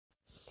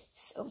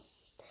So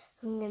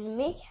I'm gonna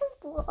make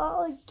a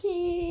vlog.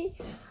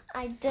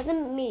 I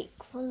didn't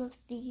make one of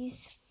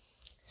these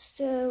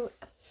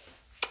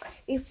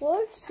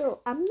before,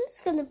 so I'm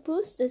just gonna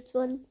post this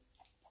one.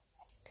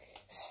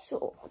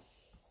 So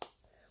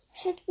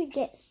should we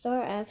get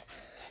started?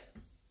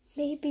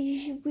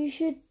 Maybe we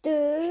should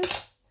do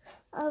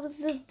of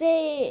the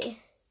day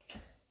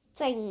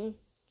thing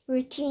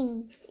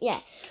routine.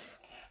 Yeah,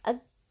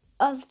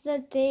 of the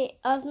day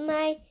of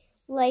my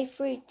life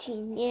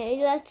routine.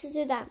 Yeah, let's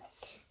do that.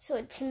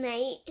 So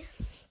tonight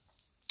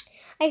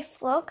I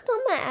vlogged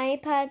on my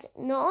iPad.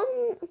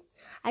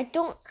 I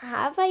don't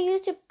have a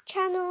YouTube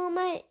channel on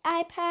my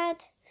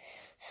iPad.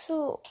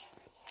 So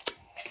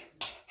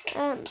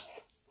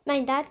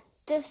my dad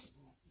just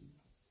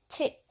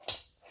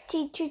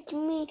teaches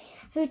me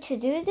how to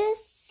do this.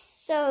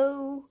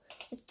 So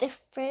it's the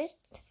first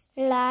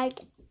vlog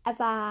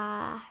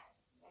ever.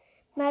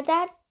 My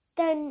dad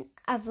done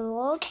a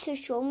vlog to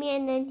show me,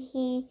 and then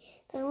he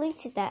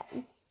deleted it.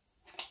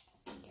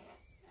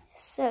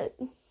 So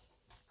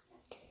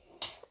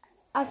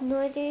I've no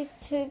idea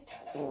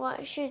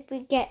what should we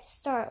get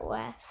started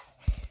with.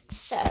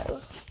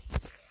 So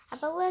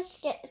let's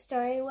get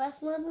started with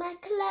my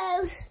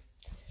clothes.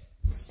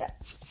 So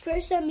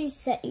first let me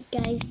set you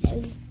guys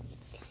down.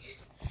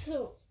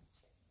 So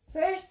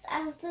first I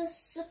have this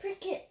super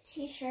cute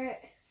t-shirt,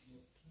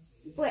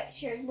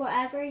 sweatshirt,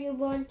 whatever you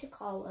want to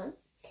call them.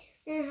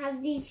 Then I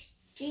have these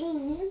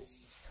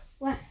jeans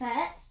with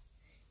it,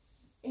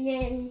 and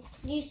then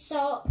these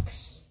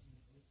socks,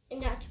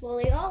 and that's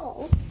really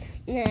all.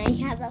 And then I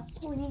have a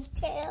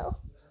ponytail.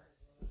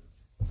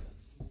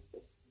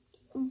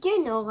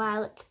 You know I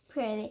look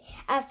pretty.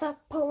 I have a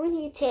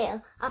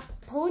ponytail, a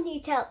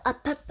ponytail, a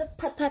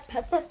ponytail,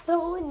 I have a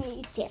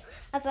ponytail,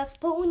 I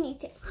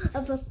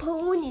have a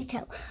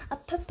ponytail, a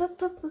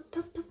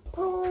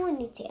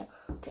ponytail.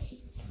 Okay,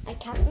 I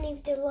can't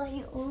leave the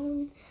light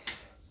on.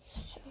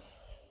 So,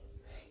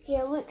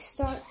 yeah, looks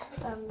dark.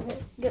 I'm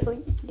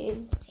going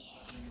downstairs.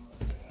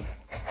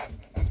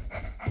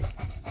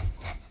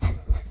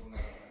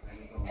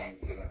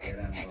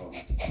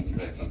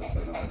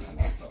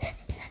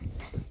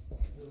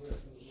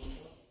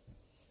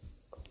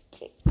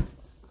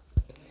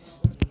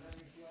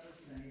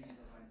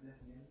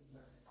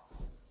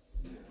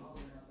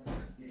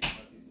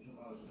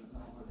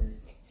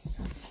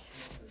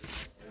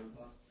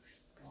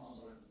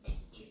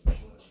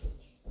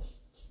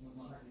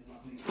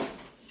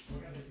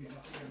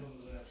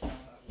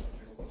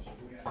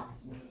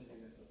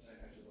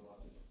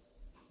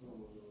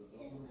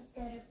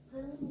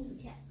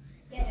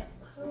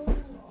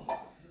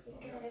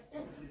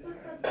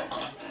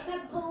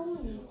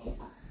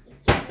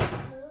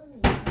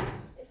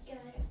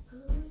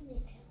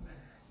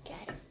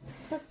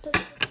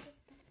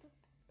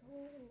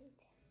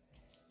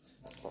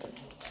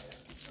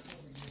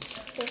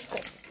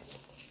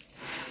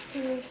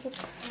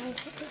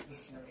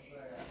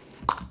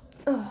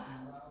 Oh,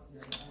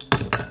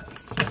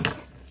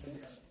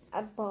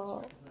 a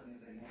ball.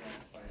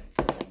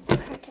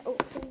 Crack it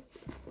open.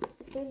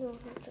 I don't know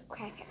how to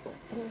crack it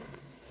open.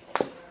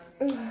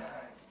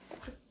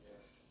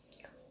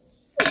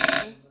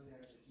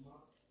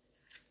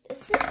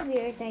 This is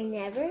weird. I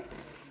never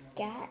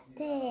got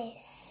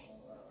this.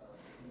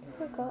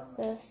 Who got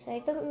this? I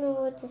don't know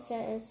what this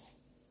is.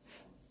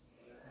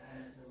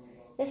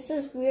 This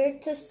is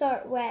weird to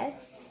start with.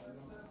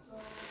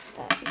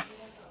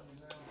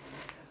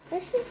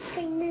 This is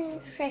kind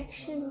of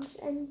instructions,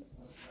 and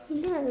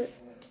no,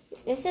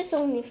 this is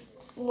only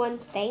one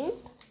thing.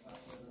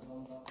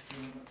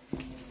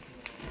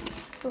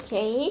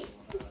 Okay.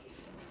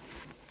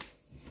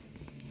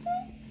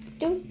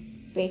 2,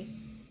 3.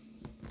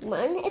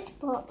 1, it's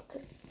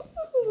popcorn.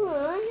 Oh,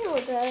 I know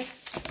this.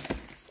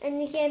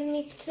 And you gave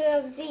me 2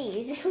 of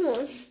these.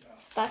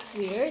 That's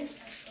weird.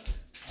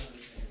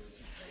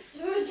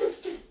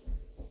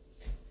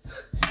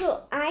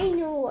 So I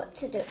know what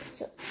to do.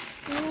 So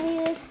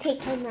let's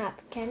take a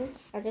napkin.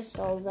 I just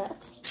saw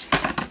this.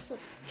 So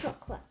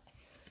chocolate.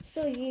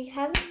 So you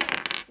have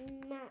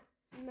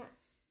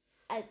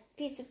a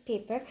piece of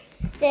paper.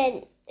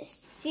 Then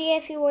see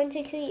if you want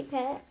to keep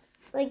it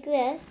like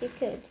this. You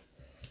could.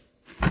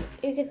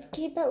 You could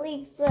keep it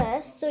like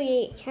this, so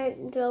you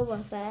can't draw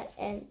with it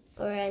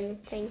or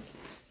anything.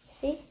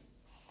 See?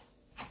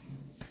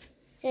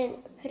 Then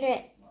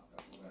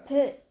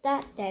put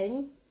that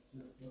down.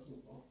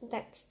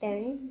 That's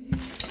down.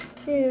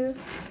 Yeah.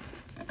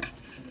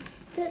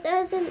 That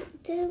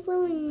doesn't do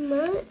really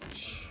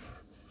much.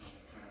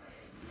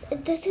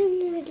 It doesn't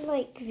do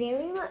like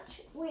very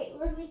much. Wait,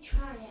 let me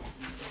try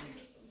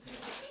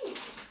it.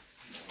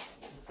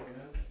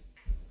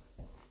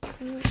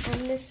 And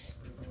this.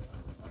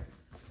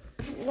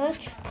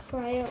 Let's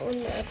try it on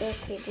the other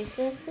pages.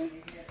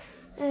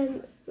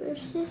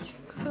 Let's just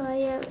try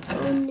it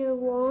on the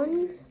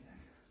ones.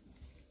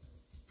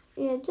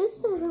 Yeah, this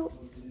doesn't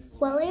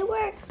really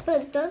work,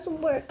 but it does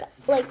work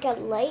like a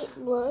light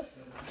blue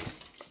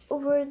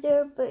over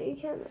there, but you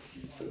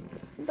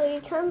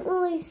can't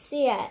really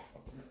see it.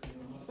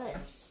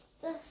 But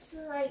That's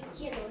like,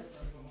 you know.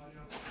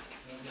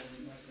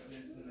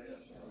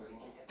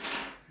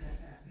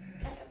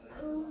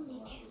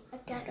 I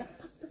got a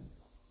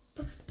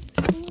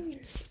pony.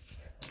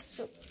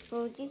 So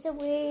throw these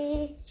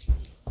away.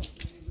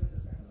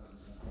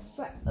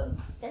 Throw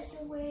this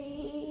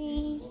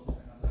away.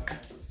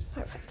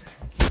 Perfect.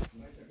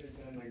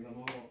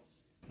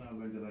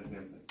 Będzie dać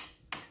więcej.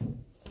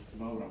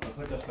 Dobra, to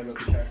chociaż tego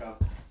tysiaka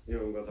i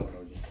on go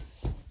zawrodzi.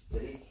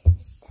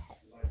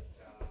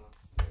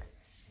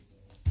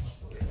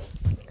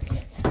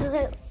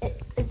 So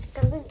it's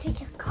gonna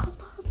take a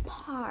couple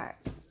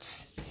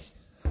parts.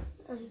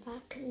 And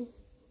back in.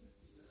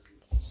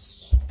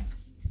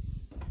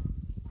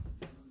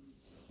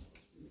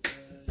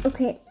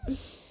 Okay.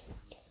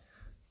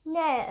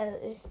 Now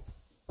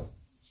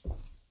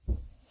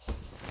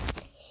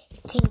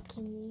it's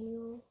taking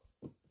you.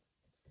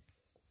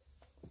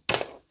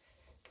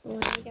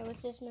 Wait, that was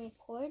just my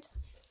cord.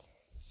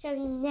 So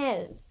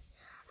now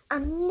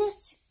I'm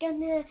just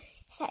gonna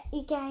set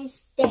you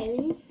guys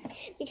down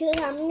because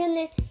I'm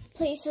gonna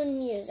play some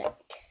music.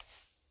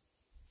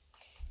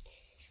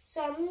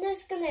 So I'm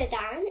just gonna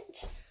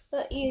dance,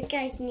 but you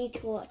guys need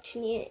to watch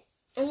me.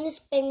 I'm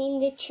just bending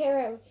the chair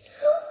around.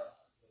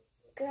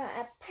 Got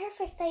a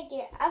perfect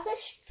idea. I have a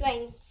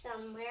string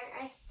somewhere,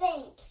 I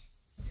think.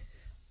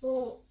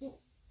 Well,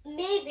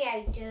 maybe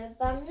I do,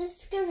 but I'm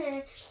just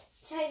gonna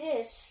tie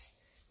this,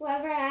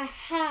 whatever I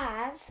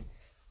have,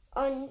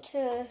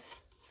 onto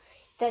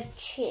the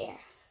chair.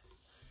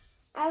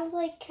 I have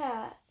like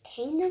a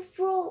kind of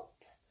rope.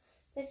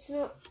 It's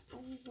not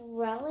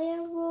really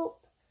a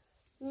rope.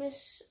 I'm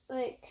just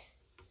like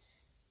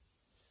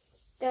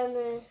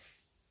gonna,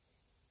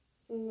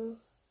 you know.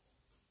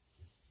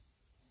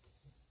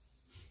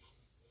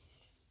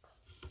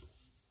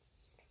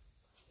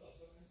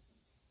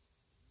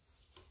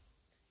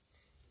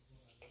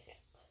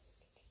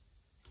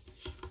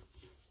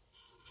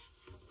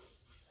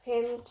 Okay,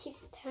 I'm gonna keep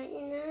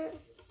tightening that.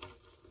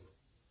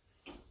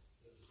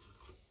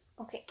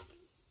 Okay,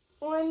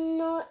 one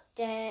knot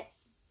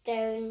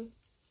down.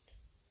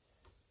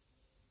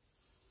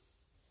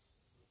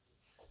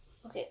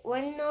 Okay,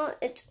 one knot,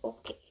 it's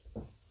okay.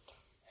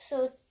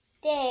 So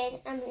then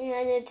I'm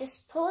gonna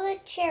just pull the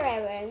chair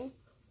around.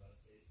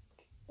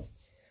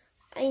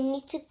 I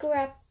need to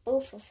grab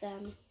both of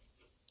them.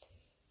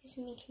 Just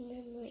making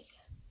them like.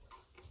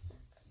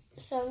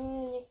 So I'm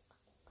gonna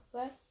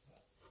grab.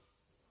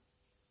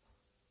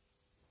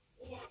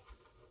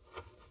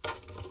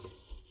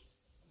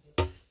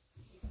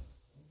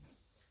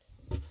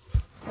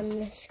 I'm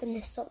just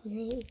gonna stop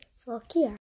my vlog here.